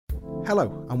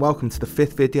Hello and welcome to the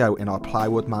 5th video in our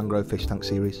plywood mangrove fish tank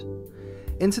series.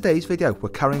 In today's video we're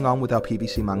carrying on with our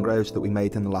PVC mangroves that we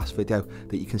made in the last video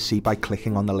that you can see by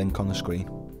clicking on the link on the screen.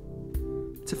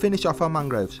 To finish off our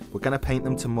mangroves, we're going to paint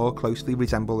them to more closely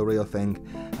resemble the real thing,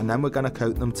 and then we're going to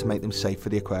coat them to make them safe for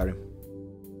the aquarium.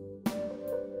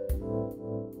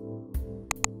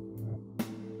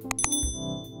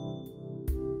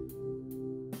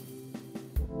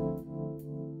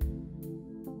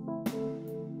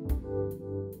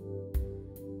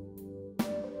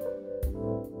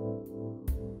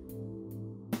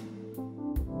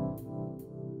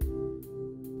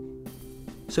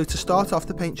 So to start off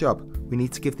the paint job, we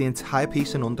need to give the entire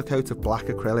piece an undercoat of black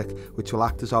acrylic, which will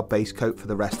act as our base coat for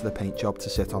the rest of the paint job to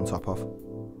sit on top of.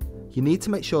 You need to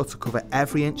make sure to cover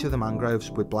every inch of the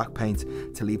mangroves with black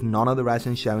paint to leave none of the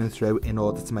resin showing through in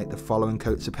order to make the following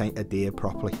coats of paint adhere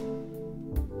properly.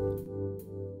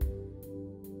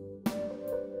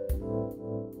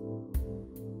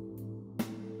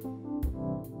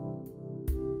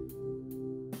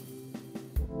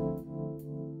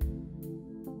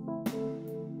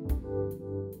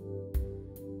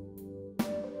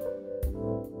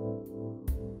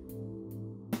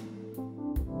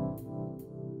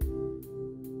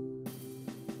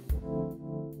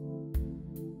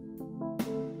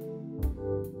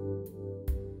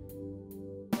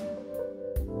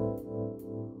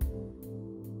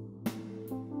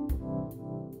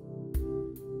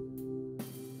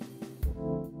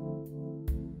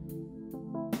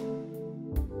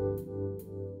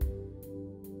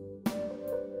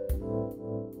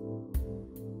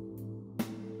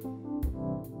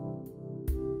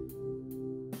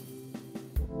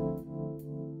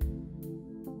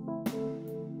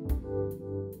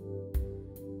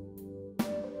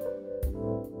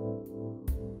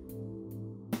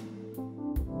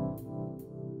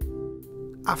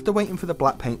 After waiting for the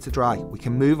black paint to dry, we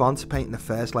can move on to painting the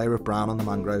first layer of brown on the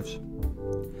mangroves.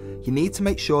 You need to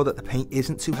make sure that the paint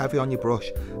isn't too heavy on your brush,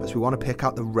 as we want to pick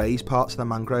out the raised parts of the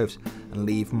mangroves and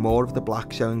leave more of the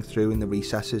black showing through in the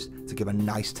recesses to give a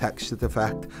nice textured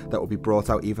effect that will be brought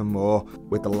out even more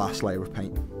with the last layer of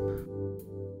paint.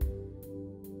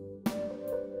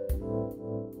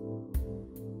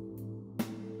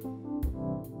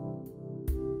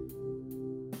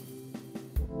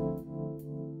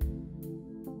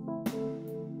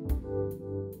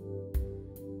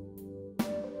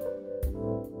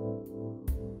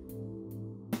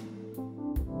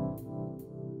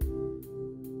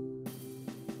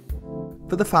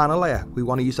 For the final layer, we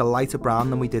want to use a lighter brown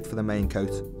than we did for the main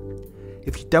coat.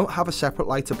 If you don't have a separate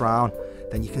lighter brown,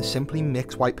 then you can simply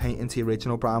mix white paint into the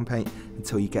original brown paint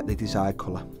until you get the desired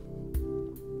colour.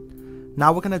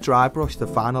 Now we're going to dry brush the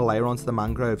final layer onto the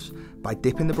mangroves by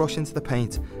dipping the brush into the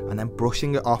paint and then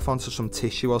brushing it off onto some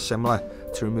tissue or similar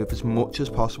to remove as much as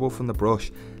possible from the brush,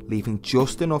 leaving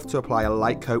just enough to apply a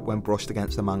light coat when brushed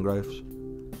against the mangroves.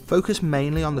 Focus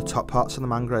mainly on the top parts of the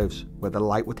mangroves, where the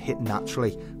light would hit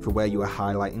naturally for where you are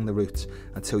highlighting the roots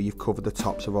until you've covered the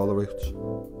tops of all the roots.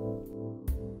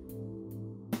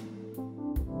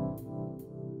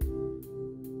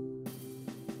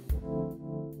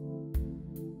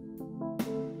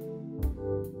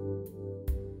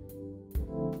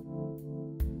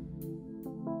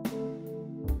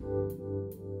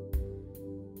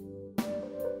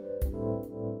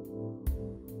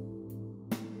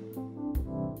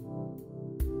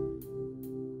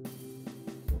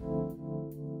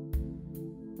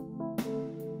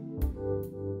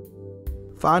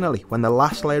 Finally, when the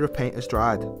last layer of paint is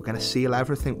dried, we're going to seal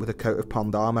everything with a coat of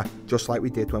pond armour, just like we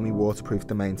did when we waterproofed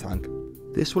the main tank.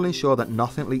 This will ensure that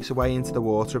nothing leaks away into the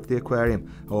water of the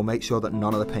aquarium and will make sure that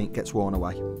none of the paint gets worn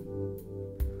away.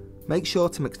 Make sure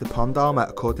to mix the pond armour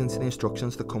according to the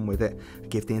instructions that come with it and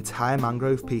give the entire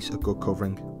mangrove piece a good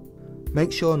covering.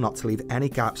 Make sure not to leave any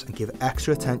gaps and give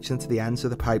extra attention to the ends of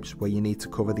the pipes where you need to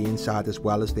cover the inside as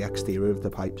well as the exterior of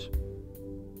the pipes.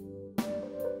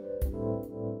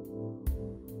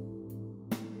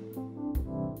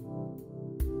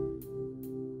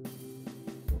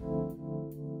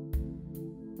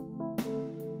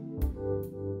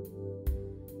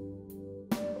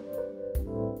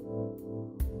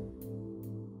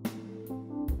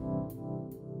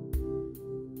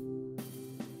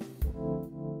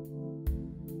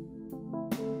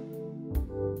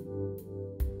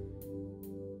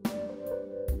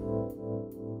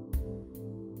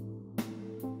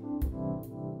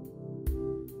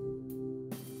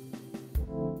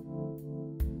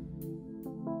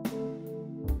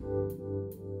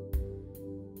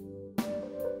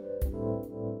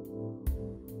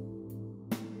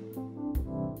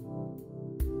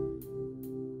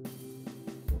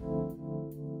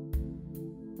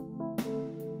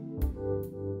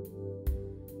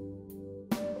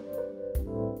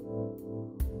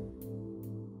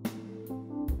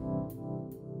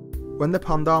 When the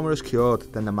pond armour is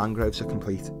cured, then the mangroves are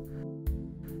complete.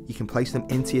 You can place them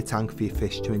into your tank for your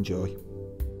fish to enjoy.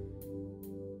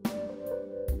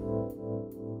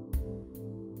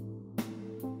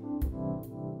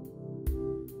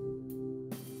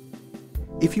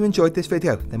 If you enjoyed this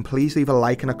video, then please leave a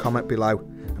like and a comment below.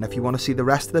 And if you want to see the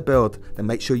rest of the build, then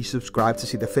make sure you subscribe to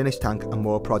see the finished tank and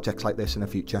more projects like this in the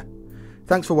future.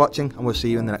 Thanks for watching, and we'll see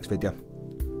you in the next video.